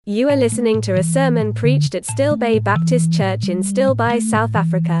You are listening to a sermon preached at Still Bay Baptist Church in Still Bay, South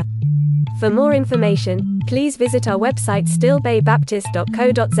Africa. For more information, please visit our website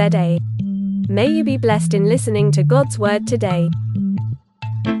stillbaybaptist.co.za. May you be blessed in listening to God's Word today.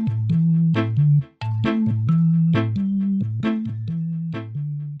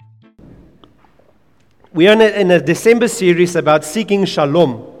 We are in a December series about seeking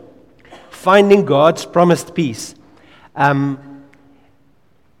Shalom, finding God's promised peace.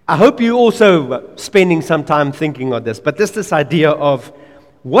 I hope you also spending some time thinking on this, but this idea of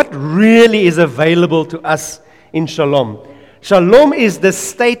what really is available to us in Shalom. Shalom is the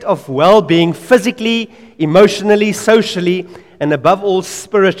state of well-being physically, emotionally, socially, and above all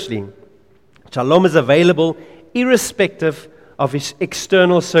spiritually. Shalom is available irrespective of his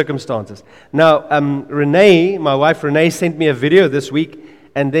external circumstances. Now, my wife Renee sent me a video this week,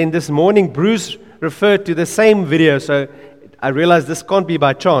 and then this morning Bruce referred to the same video, so I realized this can't be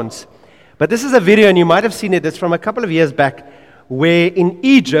by chance. But this is a video, and you might have seen it, it's from a couple of years back, where in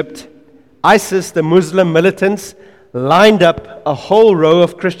Egypt, ISIS, the Muslim militants, lined up a whole row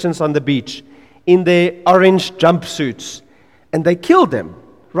of Christians on the beach in their orange jumpsuits, and they killed them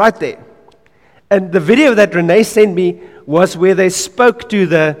right there. And the video that Renee sent me was where they spoke to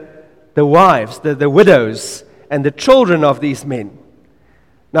the wives, the widows, and the children of these men.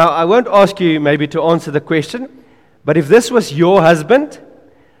 Now, I won't ask you maybe to answer the question, but if this was your husband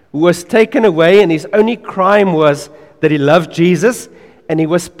who was taken away and his only crime was that he loved Jesus and he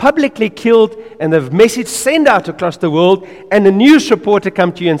was publicly killed and the message sent out across the world and a news reporter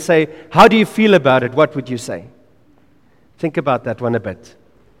come to you and say, how do you feel about it? What would you say? Think about that one a bit.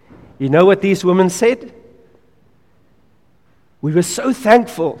 You know what these women said? We were so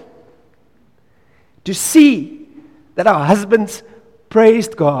thankful to see that our husbands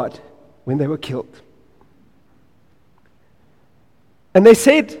praised God when they were killed. And they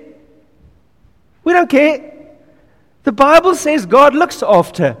said, we don't care. The Bible says God looks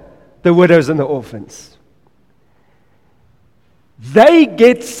after the widows and the orphans. They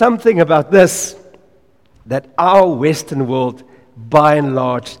get something about this that our Western world, by and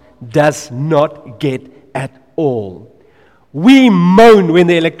large, does not get at all. We moan when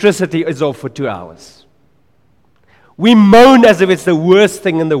the electricity is off for 2 hours. We moan as if it's the worst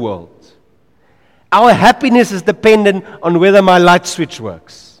thing in the world. Our happiness is dependent on whether my light switch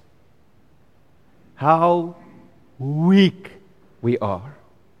works. How weak we are.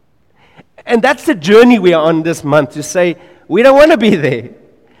 And that's the journey we are on this month, to say, we don't want to be there.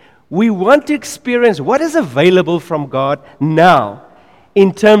 We want to experience what is available from God now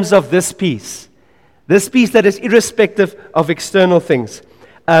in terms of this peace. This peace that is irrespective of external things.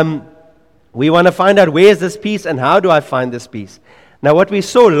 We want to find out where is this peace and how do I find this peace. Now, what we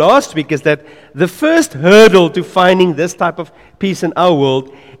saw last week is that the first hurdle to finding this type of peace in our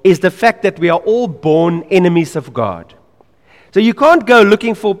world is the fact that we are all born enemies of God. So you can't go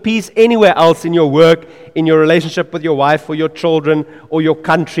looking for peace anywhere else in your work, in your relationship with your wife or your children or your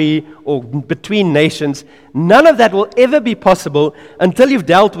country or between nations. None of that will ever be possible until you've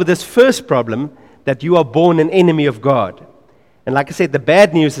dealt with this first problem, that you are born an enemy of God. And like I said, the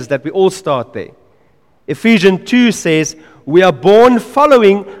bad news is that we all start there. Ephesians 2 says, we are born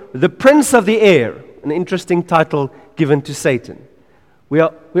following the prince of the air, an interesting title given to Satan.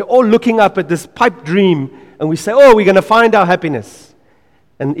 We're all looking up at this pipe dream, and we say, we're going to find our happiness.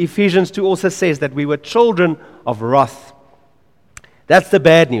 And Ephesians 2 also says that we were children of wrath. That's the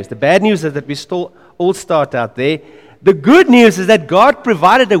bad news. The bad news is that we still all start out there. The good news is that God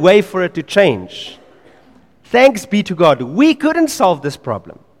provided a way for it to change. Thanks be to God. We couldn't solve this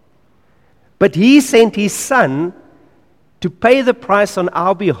problem. But He sent His Son to pay the price on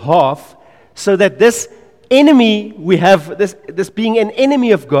our behalf so that this enemy we have, this being an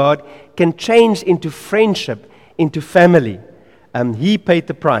enemy of God, can change into friendship, into family. He paid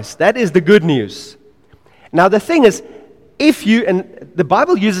the price. That is the good news. Now the thing is, and the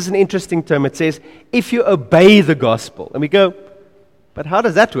Bible uses an interesting term, it says, if you obey the gospel. And we go, but how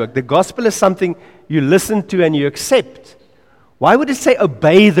does that work? The gospel is something you listen to and you accept. Why would it say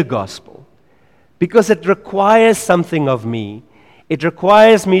obey the gospel? Because it requires something of me. It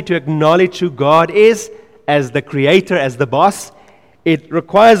requires me to acknowledge who God is as the creator, as the boss. It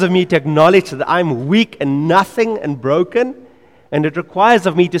requires of me to acknowledge that I'm weak and nothing and broken. And it requires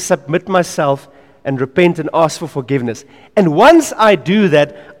of me to submit myself and repent and ask for forgiveness. And once I do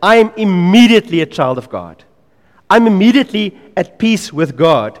that, I'm immediately a child of God. I'm immediately at peace with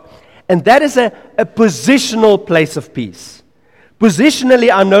God. And that is a positional place of peace.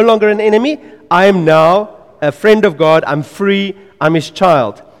 Positionally, I'm no longer an enemy. I am now a friend of God. I'm free. I'm His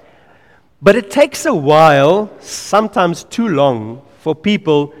child. But it takes a while, sometimes too long, for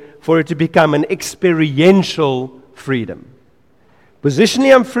people for it to become an experiential freedom.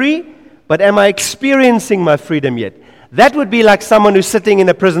 Positionally, I'm free, but am I experiencing my freedom yet? That would be like someone who's sitting in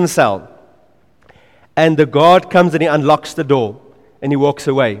a prison cell, and the guard comes and he unlocks the door, and he walks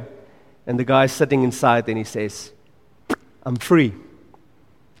away. And the guy's sitting inside, and he says, I'm free.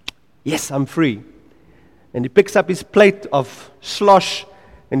 Yes, I'm free. And he picks up his plate of slosh,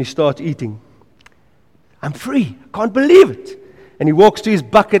 and he starts eating. I'm free. I can't believe it. And he walks to his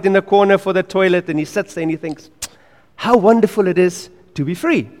bucket in the corner for the toilet, and he sits there and he thinks, how wonderful it is to be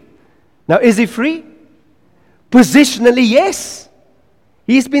free. Now, is he free? Positionally, yes.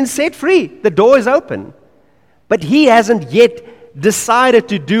 He's been set free. The door is open. But he hasn't yet decided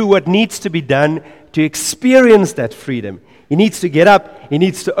to do what needs to be done to experience that freedom. He needs to get up. He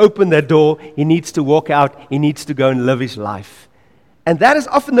needs to open that door. He needs to walk out. He needs to go and live his life. And that is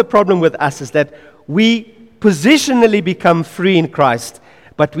often the problem with us, is that we positionally become free in Christ,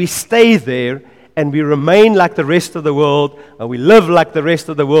 but we stay there and we remain like the rest of the world, and we live like the rest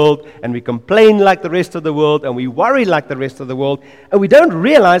of the world, and we complain like the rest of the world, and we worry like the rest of the world, and we don't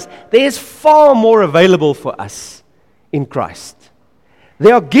realize there's far more available for us in Christ.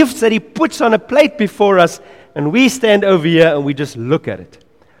 There are gifts that He puts on a plate before us, and we stand over here and we just look at it.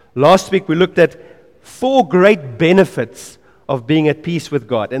 Last week we looked at 4 great benefits of being at peace with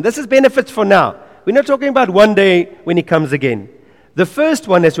God. And this is benefits for now. We're not talking about one day when He comes again. The first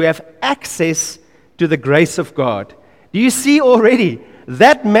one is we have access to the grace of God. Do you see already?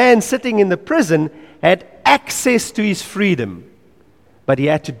 That man sitting in the prison had access to his freedom, but he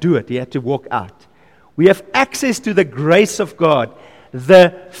had to do it. He had to walk out. We have access to the grace of God,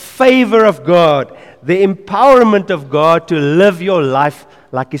 the favor of God, the empowerment of God to live your life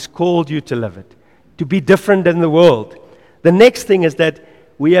like He's called you to live it, to be different than the world. The next thing is that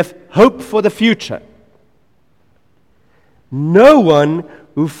we have hope for the future. No one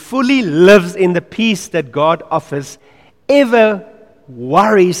who fully lives in the peace that God offers ever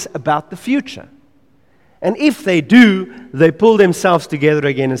worries about the future. And if they do, they pull themselves together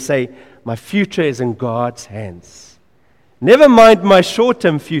again and say, my future is in God's hands. Never mind my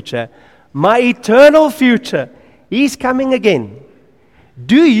short-term future, my eternal future. He's coming again.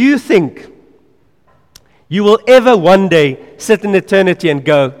 Do you think you will ever one day sit in eternity and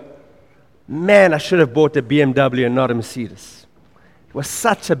go, man, I should have bought a BMW and not a Mercedes. It was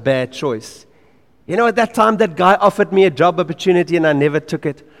such a bad choice. You know, at that time, that guy offered me a job opportunity and I never took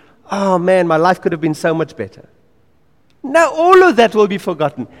it. Oh man, my life could have been so much better. Now all of that will be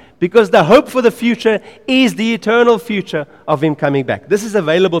forgotten, because the hope for the future is the eternal future of Him coming back. This is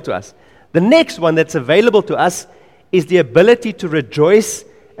available to us. The next one that's available to us is the ability to rejoice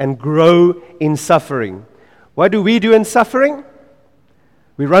and grow in suffering. What do we do in suffering?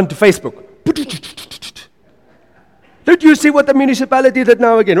 We run to Facebook. Did you see what the municipality did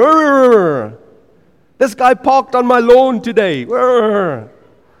now again? This guy parked on my lawn today.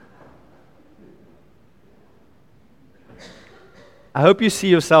 I hope you see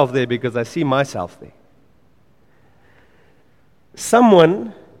yourself there, because I see myself there.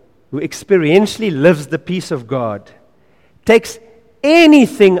 Someone who experientially lives the peace of God takes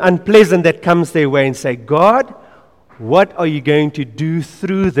anything unpleasant that comes their way and say, God, what are you going to do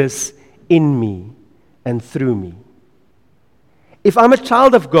through this in me and through me? If I'm a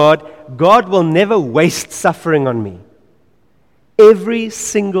child of God, God will never waste suffering on me. Every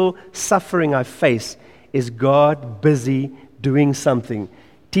single suffering I face is God busy doing something,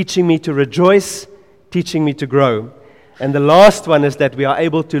 teaching me to rejoice, teaching me to grow. And the last one is that we are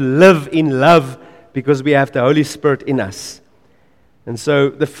able to live in love because we have the Holy Spirit in us. And so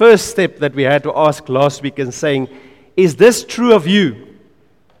the first step that we had to ask last week is saying, is this true of you?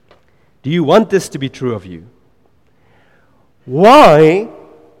 Do you want this to be true of you? Why,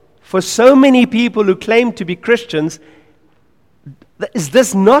 for so many people who claim to be Christians, is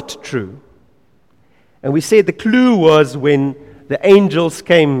this not true? And we said the clue was when the angels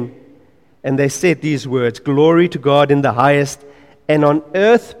came and they said these words, glory to God in the highest, and on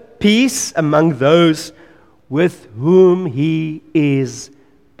earth peace among those with whom He is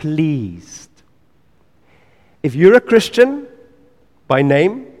pleased. If you're a Christian by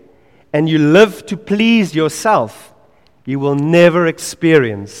name and you live to please yourself, you will never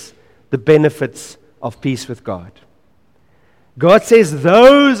experience the benefits of peace with God. God says,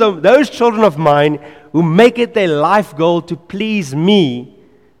 those children of mine who make it their life goal to please me,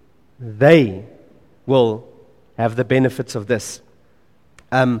 they will have the benefits of this.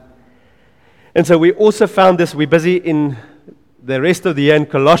 And so we also found this, we're busy in the rest of the year in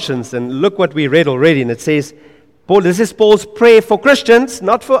Colossians, and look what we read already, and it says, this is Paul's prayer for Christians,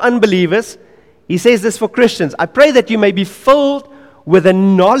 not for unbelievers. He says this for Christians. I pray that you may be filled with a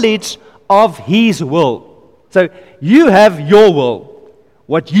knowledge of His will. So you have your will,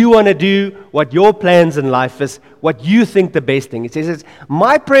 what you want to do, what your plans in life is, what you think the best thing. It says,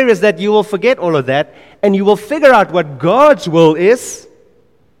 my prayer is that you will forget all of that and you will figure out what God's will is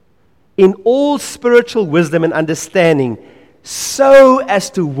in all spiritual wisdom and understanding, so as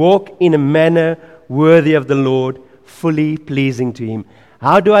to walk in a manner worthy of the Lord, fully pleasing to Him.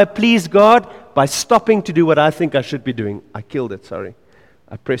 How do I please God? By stopping to do what I think I should be doing. I killed it, sorry.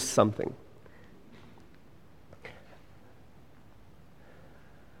 I pressed something.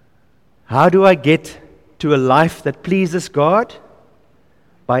 How do I get to a life that pleases God?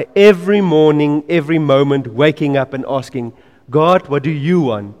 By every morning, every moment, waking up and asking, God, what do you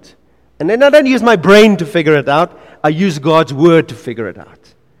want? And then I don't use my brain to figure it out. I use God's word to figure it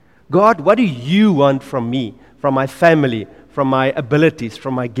out. God, what do you want from me, from my family, from my abilities,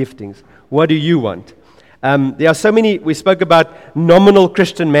 from my giftings? What do you want? There are so many, we spoke about nominal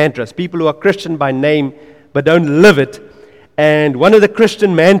Christian mantras, people who are Christian by name but don't live it. And one of the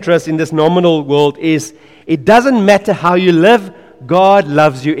Christian mantras in this nominal world is, it doesn't matter how you live, God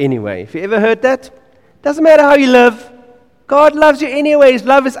loves you anyway. Have you ever heard that? Doesn't matter how you live, God loves you anyway. His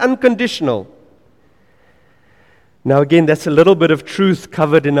love is unconditional. Now again, that's a little bit of truth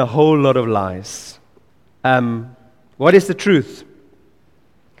covered in a whole lot of lies. What is the truth?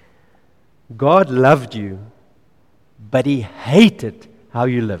 God loved you, but He hated how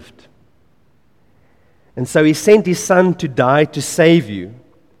you lived. And so He sent His Son to die to save you.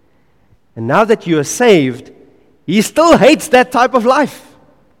 And now that you are saved, He still hates that type of life.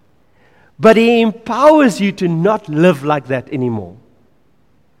 But He empowers you to not live like that anymore.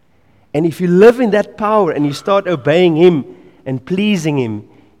 And if you live in that power and you start obeying Him and pleasing Him,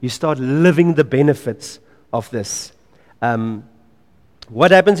 you start living the benefits of this.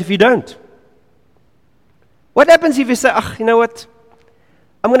 What happens if you don't? What happens if you say, you know what?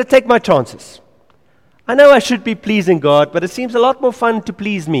 I'm going to take my chances. I know I should be pleasing God, but it seems a lot more fun to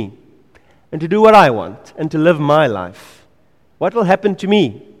please me and to do what I want and to live my life. What will happen to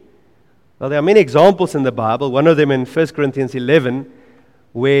me? Well, there are many examples in the Bible. One of them in 1 Corinthians 11,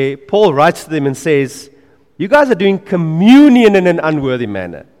 where Paul writes to them and says, you guys are doing communion in an unworthy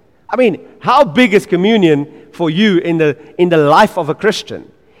manner. I mean, how big is communion for you in the life of a Christian?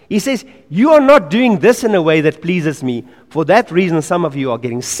 He says, you are not doing this in a way that pleases me. For that reason, some of you are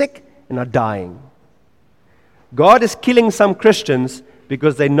getting sick and are dying. God is killing some Christians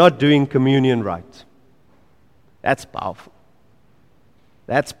because they're not doing communion right. That's powerful.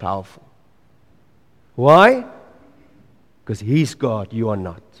 That's powerful. Why? Because He's God, you are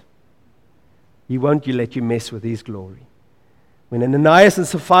not. He won't let you mess with His glory. When Ananias and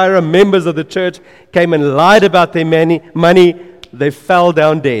Sapphira, members of the church, came and lied about their money, they fell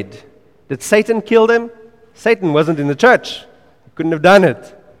down dead. Did Satan kill them? Satan wasn't in the church. He couldn't have done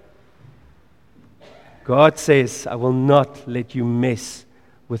it. God says, I will not let you mess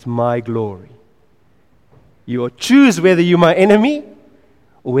with my glory. You will choose whether you're my enemy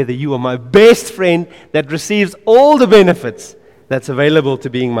or whether you are my best friend that receives all the benefits that's available to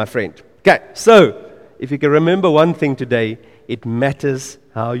being my friend. Okay, so if you can remember one thing today, it matters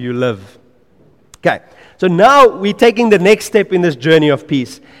how you live. Okay, so now we're taking the next step in this journey of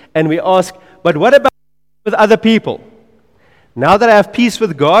peace, and we ask, but what about with other people? Now that I have peace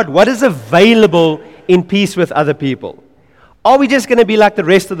with God, what is available in peace with other people? Are we just going to be like the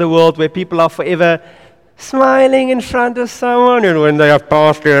rest of the world where people are forever smiling in front of someone, and when they have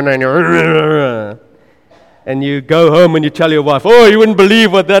passed in and you go home and you tell your wife, oh, you wouldn't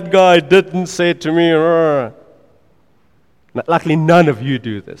believe what that guy did and said to me. Luckily, none of you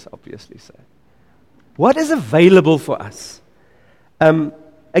do this, obviously. So, what is available for us?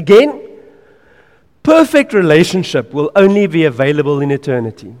 Again, perfect relationship will only be available in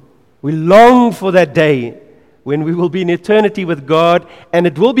eternity. We long for that day when we will be in eternity with God, and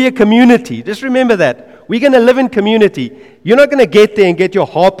it will be a community. Just remember that. We're going to live in community. You're not going to get there and get your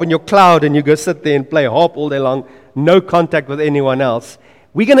harp and your cloud and you go sit there and play harp all day long, no contact with anyone else.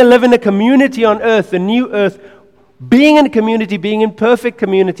 We're going to live in a community on earth, the new earth, being in a community, being in perfect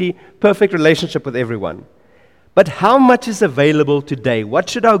community, perfect relationship with everyone. But how much is available today? What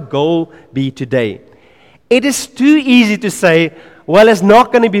should our goal be today? It is too easy to say, well, it's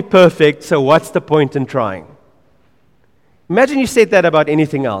not going to be perfect, so what's the point in trying? Imagine you said that about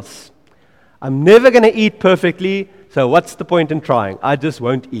anything else. I'm never going to eat perfectly, so what's the point in trying? I just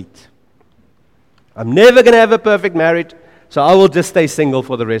won't eat. I'm never going to have a perfect marriage, so I will just stay single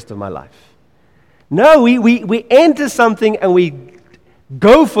for the rest of my life. No, we enter something and we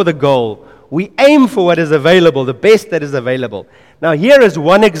go for the goal. We aim for what is available, the best that is available. Now, here is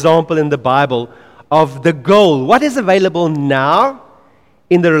one example in the Bible of the goal. What is available now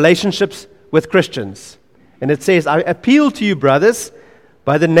in the relationships with Christians. And it says, I appeal to you, brothers,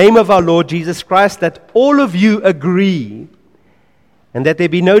 by the name of our Lord Jesus Christ, that all of you agree, and that there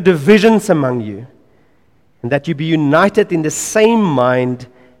be no divisions among you, and that you be united in the same mind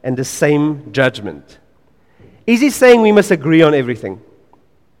and the same judgment. Is he saying we must agree on everything?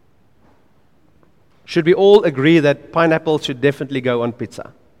 Should we all agree that pineapple should definitely go on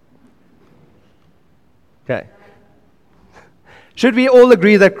pizza? Okay. Should we all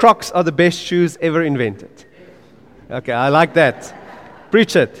agree that Crocs are the best shoes ever invented? Okay, I like that.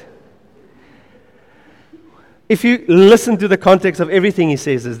 Preach it. If you listen to the context of everything he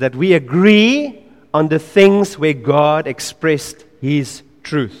says, is that we agree on the things where God expressed his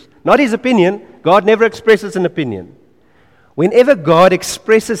truth. Not his opinion. God never expresses an opinion. Whenever God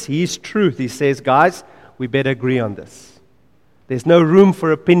expresses his truth, he says, guys, we better agree on this. There's no room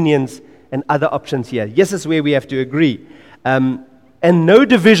for opinions and other options here. Yes, is where we have to agree. And no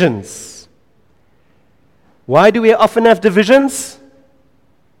divisions. Why do we often have divisions?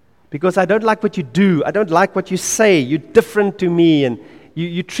 Because I don't like what you do. I don't like what you say. You're different to me, and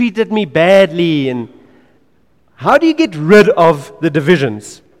you treated me badly. And how do you get rid of the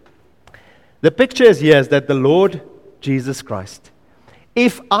divisions? The picture is here is that the Lord Jesus Christ,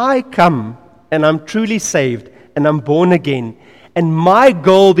 if I come and I'm truly saved and I'm born again, and my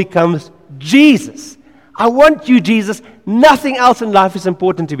goal becomes Jesus, I want you, Jesus. Nothing else in life is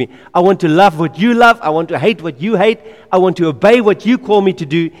important to me. I want to love what you love. I want to hate what you hate. I want to obey what you call me to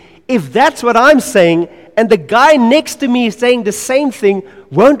do. If that's what I'm saying, and the guy next to me is saying the same thing,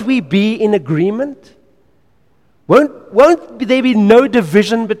 won't we be in agreement? Won't there be no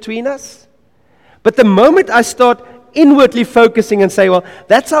division between us? But the moment I start inwardly focusing and say, well,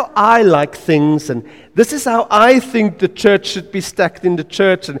 that's how I like things, and this is how I think the church should be stacked in the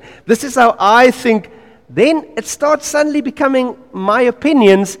church, and this is how I think, then it starts suddenly becoming my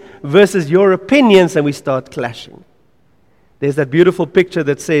opinions versus your opinions, and we start clashing. There's that beautiful picture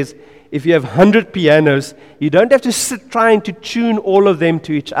that says, if you have 100 pianos, you don't have to sit trying to tune all of them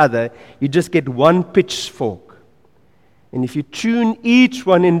to each other. You just get one pitchfork. And if you tune each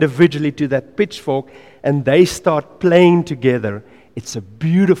one individually to that pitchfork, and they start playing together, it's a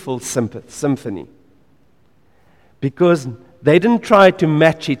beautiful symphony. Because they didn't try to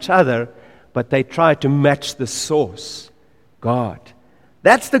match each other, but they tried to match the source, God.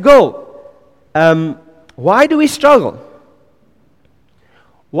 That's the goal. Why do we struggle?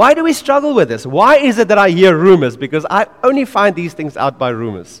 Why do we struggle with this? Why is it that I hear rumors? Because I only find these things out by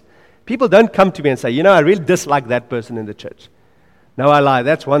rumors. People don't come to me and say, I really dislike that person in the church. No, I lie.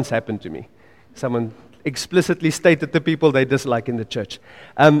 That's once happened to me. Someone explicitly stated the people they dislike in the church.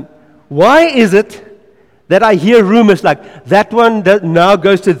 Why is it that I hear rumors like that one now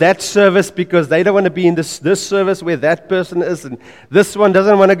goes to that service because they don't want to be in this service where that person is, and this one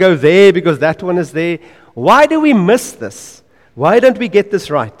doesn't want to go there because that one is there? Why do we miss this? Why don't we get this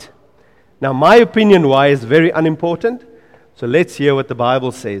right? Now, my opinion why is very unimportant. So let's hear what the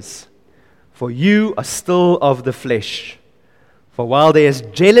Bible says. For you are still of the flesh. For while there is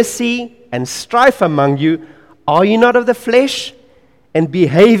jealousy and strife among you, are you not of the flesh? And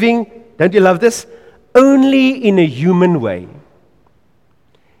behaving, don't you love this? Only in a human way.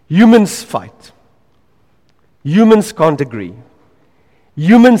 Humans fight. Humans can't agree.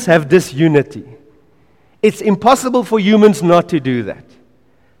 Humans have disunity. It's impossible for humans not to do that.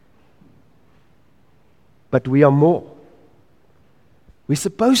 But we are more. We're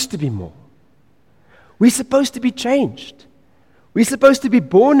supposed to be more. We're supposed to be changed. We're supposed to be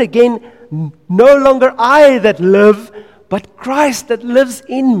born again. No longer I that live, but Christ that lives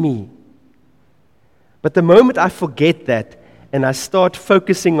in me. But the moment I forget that and I start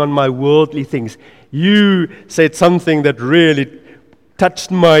focusing on my worldly things, you said something that really touched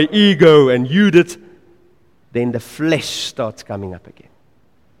my ego and you did, then the flesh starts coming up again.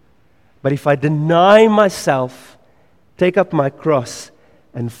 But if I deny myself, take up my cross,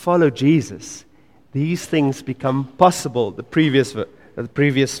 and follow Jesus, these things become possible. The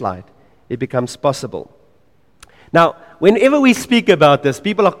previous slide, it becomes possible. Now, whenever we speak about this,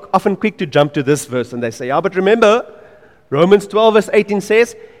 people are often quick to jump to this verse, and they say, but remember, Romans 12 verse 18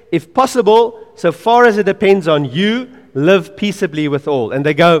 says, if possible, so far as it depends on you, live peaceably with all. And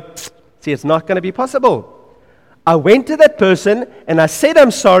they go, see, it's not going to be possible. I went to that person and I said I'm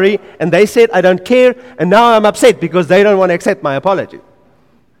sorry, and they said I don't care, and now I'm upset because they don't want to accept my apology.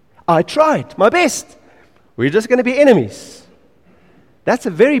 I tried my best. We're just going to be enemies. That's a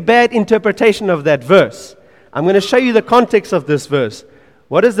very bad interpretation of that verse. I'm going to show you the context of this verse.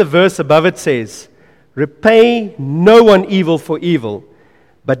 What does the verse above it says? Repay no one evil for evil,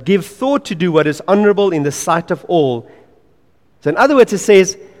 but give thought to do what is honorable in the sight of all. So in other words, it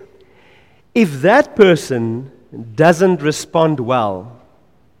says, if that person doesn't respond well,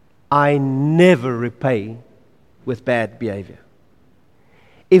 I never repay with bad behavior.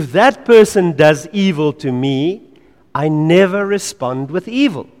 If that person does evil to me, I never respond with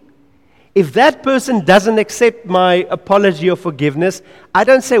evil. If that person doesn't accept my apology or forgiveness, I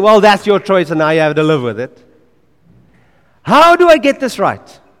don't say, well, that's your choice and now you have to live with it. How do I get this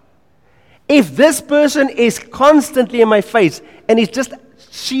right? If this person is constantly in my face and he is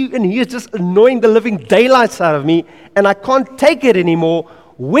just annoying the living daylights out of me and I can't take it anymore,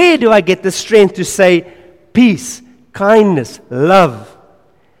 where do I get the strength to say peace, kindness, love?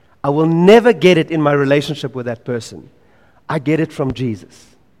 I will never get it in my relationship with that person. I get it from Jesus.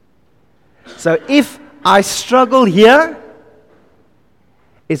 So if I struggle here,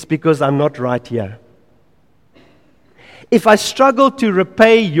 it's because I'm not right here. If I struggle to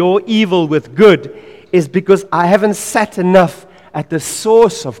repay your evil with good, it's because I haven't sat enough at the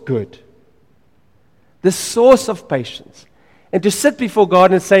source of good, the source of patience. And to sit before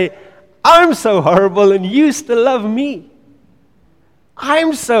God and say, I'm so horrible and you still love me. I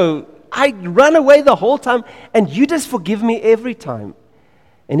run away the whole time and you just forgive me every time.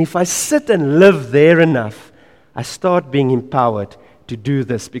 And if I sit and live there enough, I start being empowered to do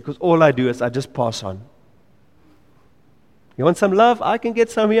this because all I do is I just pass on. You want some love? I can get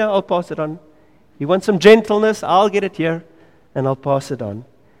some here, I'll pass it on. You want some gentleness? I'll get it here and I'll pass it on.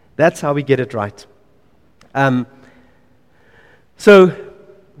 That's how we get it right. So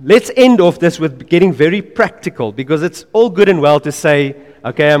let's end off this with getting very practical because it's all good and well to say,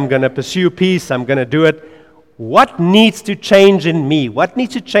 okay, I'm going to pursue peace, I'm going to do it. What needs to change in me? What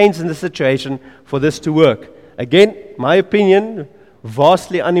needs to change in the situation for this to work? Again, my opinion,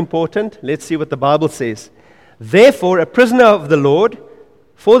 vastly unimportant. Let's see what the Bible says. Therefore, a prisoner of the Lord,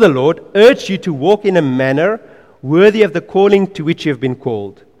 for the Lord, urge you to walk in a manner worthy of the calling to which you have been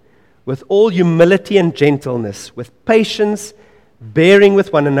called, with all humility and gentleness, with patience, bearing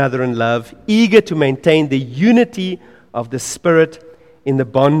with one another in love, eager to maintain the unity of the Spirit in the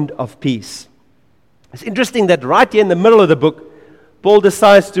bond of peace. It's interesting that right here in the middle of the book, Paul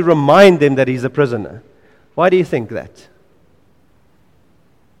decides to remind them that he's a prisoner. Why do you think that?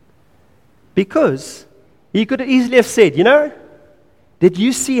 Because he could easily have said, did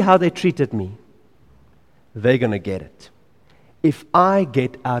you see how they treated me? They're going to get it. If I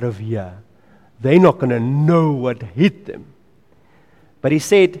get out of here, they're not going to know what hit them. But he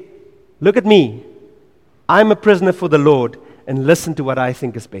said, look at me. I'm a prisoner for the Lord, and listen to what I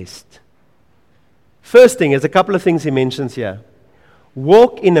think is best. First thing is a couple of things he mentions here.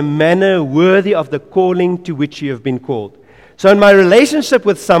 Walk in a manner worthy of the calling to which you have been called. So in my relationship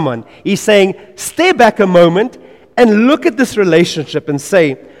with someone, he's saying, stay back a moment and look at this relationship and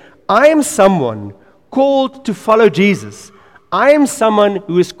say, I am someone called to follow Jesus. I am someone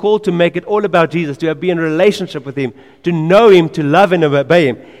who is called to make it all about Jesus, to be in a relationship with Him, to know Him, to love and obey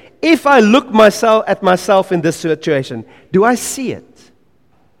Him. If I look at myself in this situation, do I see it?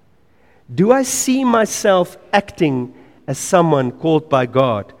 Do I see myself acting as someone called by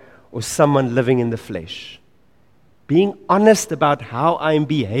God or someone living in the flesh? Being honest about how I'm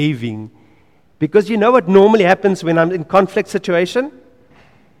behaving. Because you know what normally happens when I'm in conflict situation?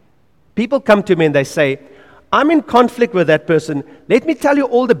 People come to me and they say, I'm in conflict with that person. Let me tell you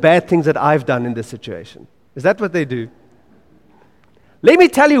all the bad things that I've done in this situation. Is that what they do? Let me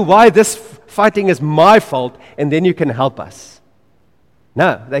tell you why this fighting is my fault, and then you can help us.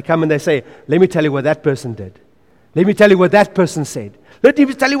 No, they come and they say, let me tell you what that person did. Let me tell you what that person said. Let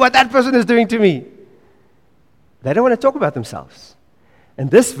me tell you what that person is doing to me. They don't want to talk about themselves. And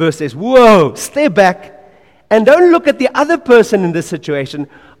this verse says, whoa, stay back and don't look at the other person in this situation.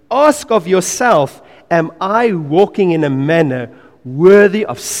 Ask of yourself, am I walking in a manner worthy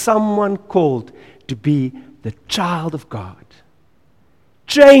of someone called to be the child of God?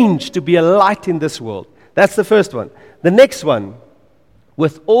 Change to be a light in this world. That's the first one. The next one,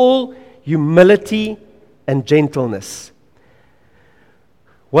 with all humility and gentleness.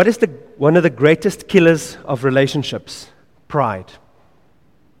 What is one of the greatest killers of relationships? Pride.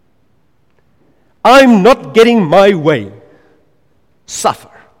 I'm not getting my way.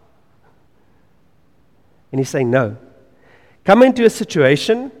 Suffer. And he's saying, no. Come into a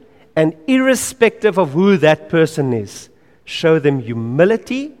situation, and irrespective of who that person is, show them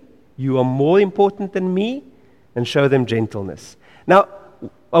humility. You are more important than me. And show them gentleness. Now,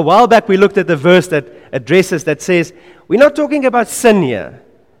 a while back we looked at the verse that says, we're not talking about sin here.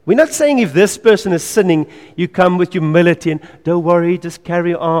 We're not saying if this person is sinning, you come with humility and don't worry, just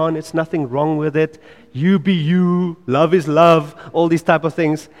carry on. It's nothing wrong with it. You be you. Love is love. All these type of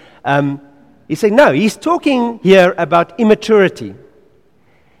things. He's saying, no, he's talking here about immaturity.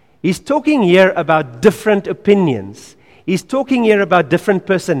 He's talking here about different opinions. He's talking here about different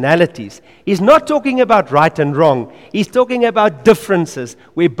personalities. He's not talking about right and wrong. He's talking about differences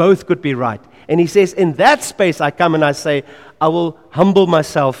where both could be right. And he says, in that space I come and I say, I will humble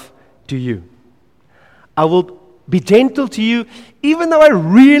myself to you. I will be gentle to you, even though I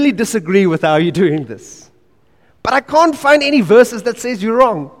really disagree with how you're doing this. But I can't find any verses that says you're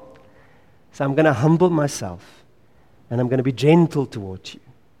wrong. So I'm going to humble myself, and I'm going to be gentle towards you,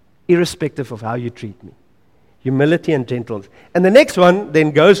 irrespective of how you treat me. Humility and gentleness. And the next one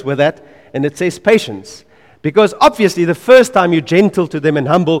then goes with that, and it says patience. Because obviously the first time you're gentle to them and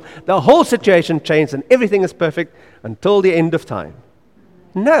humble, the whole situation changes and everything is perfect until the end of time.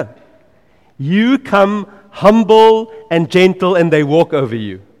 No. You come humble and gentle and they walk over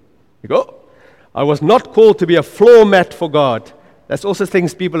you. You go, oh, I was not called to be a floor mat for God. That's also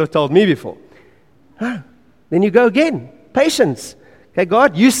things people have told me before. Then you go again. Patience. Okay,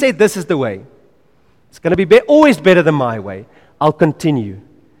 God, you said this is the way. It's going to be always better than my way. I'll continue.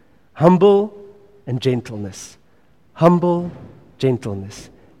 Humble and gentleness. Humble, gentleness.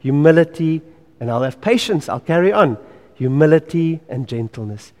 Humility, and I'll have patience. I'll carry on. Humility and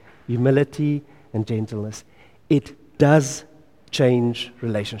gentleness. Humility and gentleness. It does change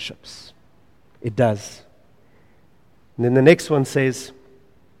relationships. It does. And then the next one says,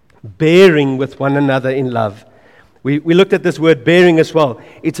 bearing with one another in love. We looked at this word bearing as well.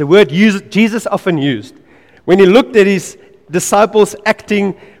 It's a word Jesus often used. When he looked at his disciples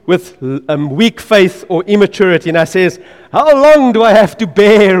acting with weak faith or immaturity, and I says, how long do I have to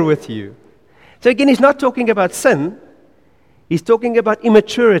bear with you? So again, he's not talking about sin. He's talking about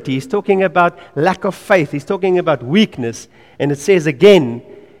immaturity. He's talking about lack of faith. He's talking about weakness. And it says again,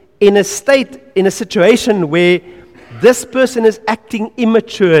 in a situation where this person is acting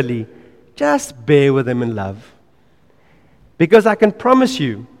immaturely, just bear with them in love. Because I can promise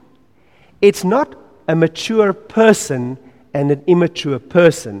you, it's not a mature person and an immature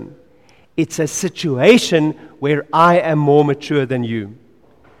person. It's a situation where I am more mature than you.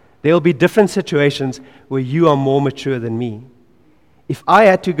 There will be different situations where you are more mature than me. If I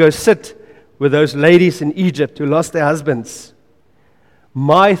had to go sit with those ladies in Egypt who lost their husbands,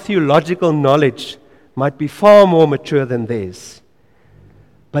 my theological knowledge might be far more mature than theirs.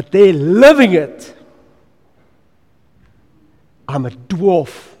 But they're living it. I'm a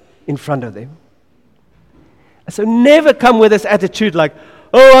dwarf in front of them. So never come with this attitude like,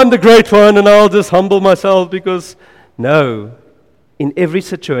 oh, I'm the great one and I'll just humble myself because, no. In every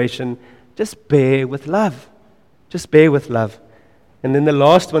situation, just bear with love. Just bear with love. And then the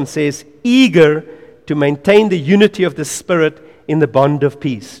last one says, eager to maintain the unity of the Spirit in the bond of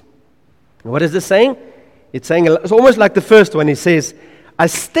peace. And what is this saying? It's almost like the first one. He says, I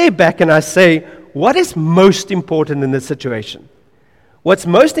step back and I say, what is most important in this situation? What's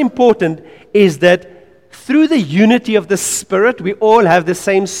most important is that through the unity of the Spirit, we all have the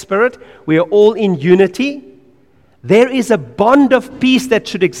same Spirit, we are all in unity. There is a bond of peace that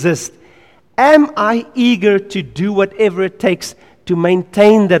should exist. Am I eager to do whatever it takes to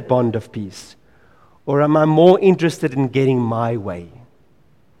maintain that bond of peace? Or am I more interested in getting my way?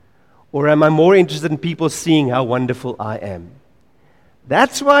 Or am I more interested in people seeing how wonderful I am?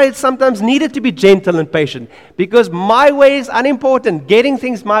 That's why it's sometimes needed to be gentle and patient, because my way is unimportant. Getting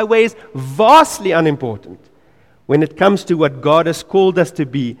things my way is vastly unimportant when it comes to what God has called us to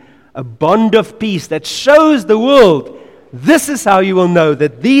be, a bond of peace that shows the world, this is how you will know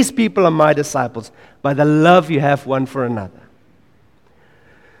that these people are my disciples, by the love you have one for another.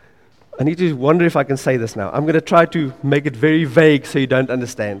 I need to wonder if I can say this now. I'm going to try to make it very vague so you don't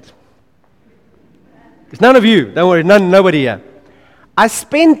understand. It's none of you. Don't worry, nobody here. I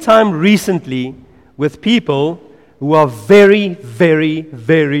spent time recently with people who are very, very,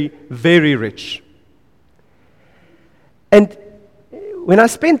 very, very rich. And when I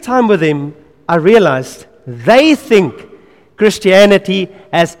spent time with them, I realized they think Christianity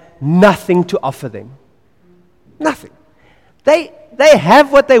has nothing to offer them. Nothing. They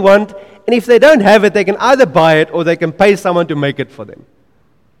have what they want, and if they don't have it, they can either buy it or they can pay someone to make it for them.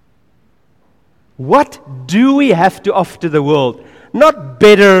 What do we have to offer to the world? Not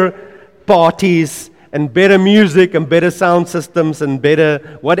better parties and better music and better sound systems and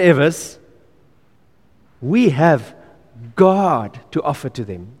better whatevers. We have God to offer to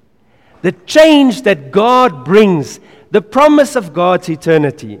them. The change that God brings, the promise of God's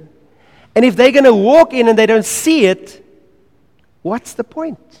eternity. And if they're going to walk in and they don't see it, what's the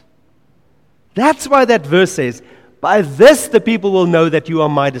point? That's why that verse says, By this the people will know that you are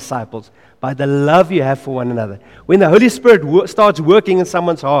my disciples, by the love you have for one another. When the Holy Spirit starts working in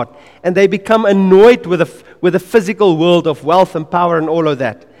someone's heart, and they become annoyed with the physical world of wealth and power and all of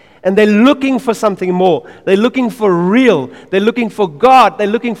that, and they're looking for something more. They're looking for real. They're looking for God. They're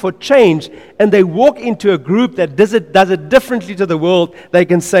looking for change. And they walk into a group that does it differently to the world. They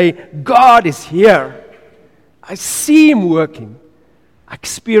can say, God is here. I see Him working. I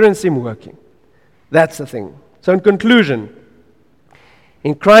experience Him working. That's the thing. So in conclusion,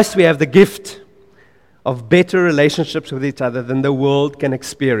 in Christ we have the gift of better relationships with each other than the world can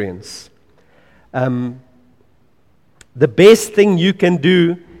experience. The best thing you can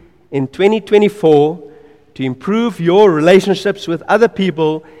do in 2024 to improve your relationships with other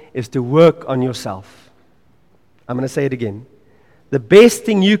people is to work on yourself. I'm going to say it again. The best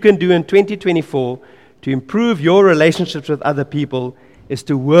thing you can do in 2024 to improve your relationships with other people is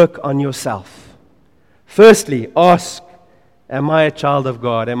to work on yourself. Firstly, ask, am I a child of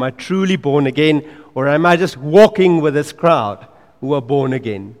God? Am I truly born again? Or am I just walking with this crowd who are born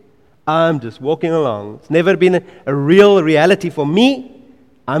again? I'm just walking along. It's never been a real reality for me.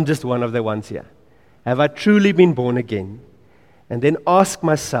 I'm just one of the ones here. Have I truly been born again? And then ask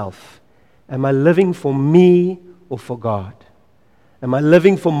myself, am I living for me or for God? Am I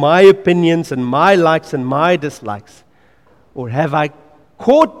living for my opinions and my likes and my dislikes? Or have I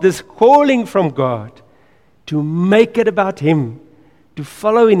caught this calling from God to make it about Him, to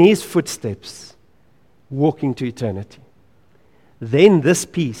follow in His footsteps, walking to eternity? Then this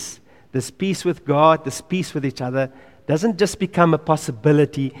peace with God, this peace with each other, doesn't just become a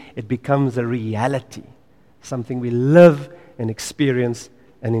possibility, it becomes a reality, something we live and experience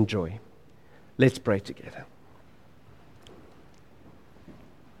and enjoy. Let's pray together.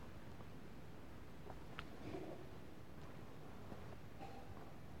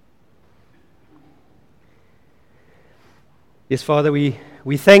 Yes, Father, we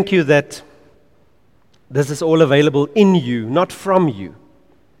thank you that this is all available in you, not from you.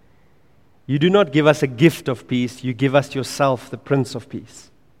 You do not give us a gift of peace. You give us yourself, the Prince of Peace.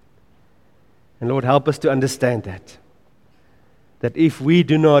 And Lord, help us to understand that if we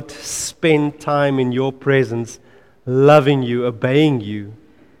do not spend time in your presence, loving you, obeying you,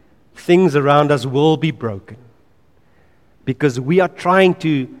 things around us will be broken. Because we are trying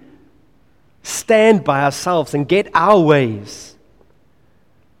to stand by ourselves and get our ways.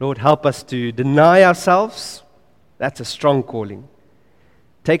 Lord, help us to deny ourselves. That's a strong calling.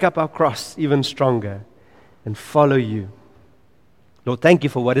 Take up our cross even stronger and follow you. Lord, thank you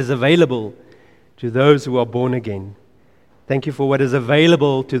for what is available to those who are born again. Thank you for what is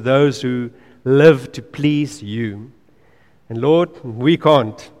available to those who live to please you. And Lord, we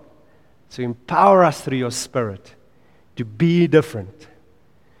can't. So empower us through your Spirit to be different,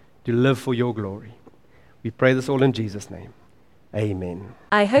 to live for your glory. We pray this all in Jesus' name. Amen.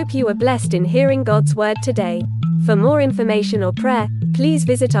 I hope you were blessed in hearing God's word today. For more information or prayer, please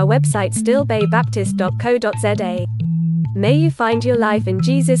visit our website stillbaybaptist.co.za. May you find your life in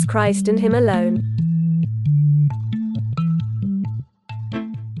Jesus Christ and Him alone.